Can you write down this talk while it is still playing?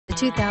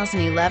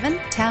2011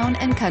 Town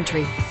 &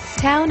 Country.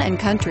 Town &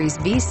 Country's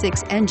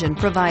V6 engine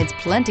provides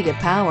plenty of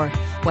power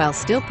while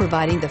still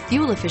providing the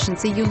fuel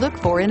efficiency you look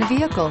for in a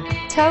vehicle.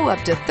 Tow up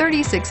to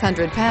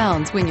 3,600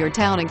 pounds when your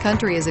Town &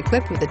 Country is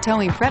equipped with a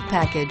towing prep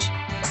package.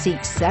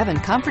 Seat 7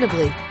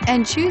 comfortably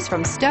and choose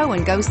from stow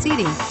and go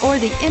seating or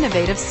the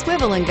innovative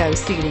swivel and go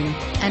seating,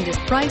 and is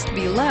priced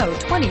below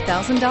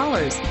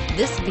 $20,000.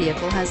 This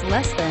vehicle has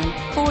less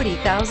than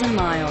 40,000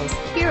 miles.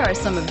 Here are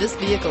some of this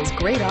vehicle's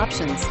great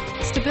options: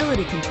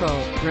 stability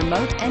control,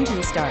 remote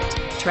engine start,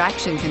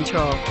 traction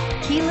control,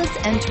 keyless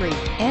entry,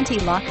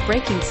 anti-lock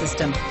braking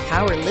system,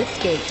 power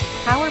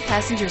liftgate, power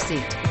passenger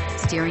seat,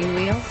 steering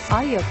wheel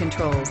audio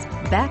controls,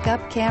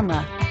 backup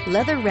camera,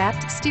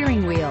 leather-wrapped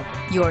steering wheel.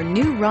 Your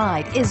new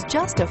ride is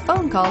just a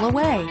phone call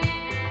away.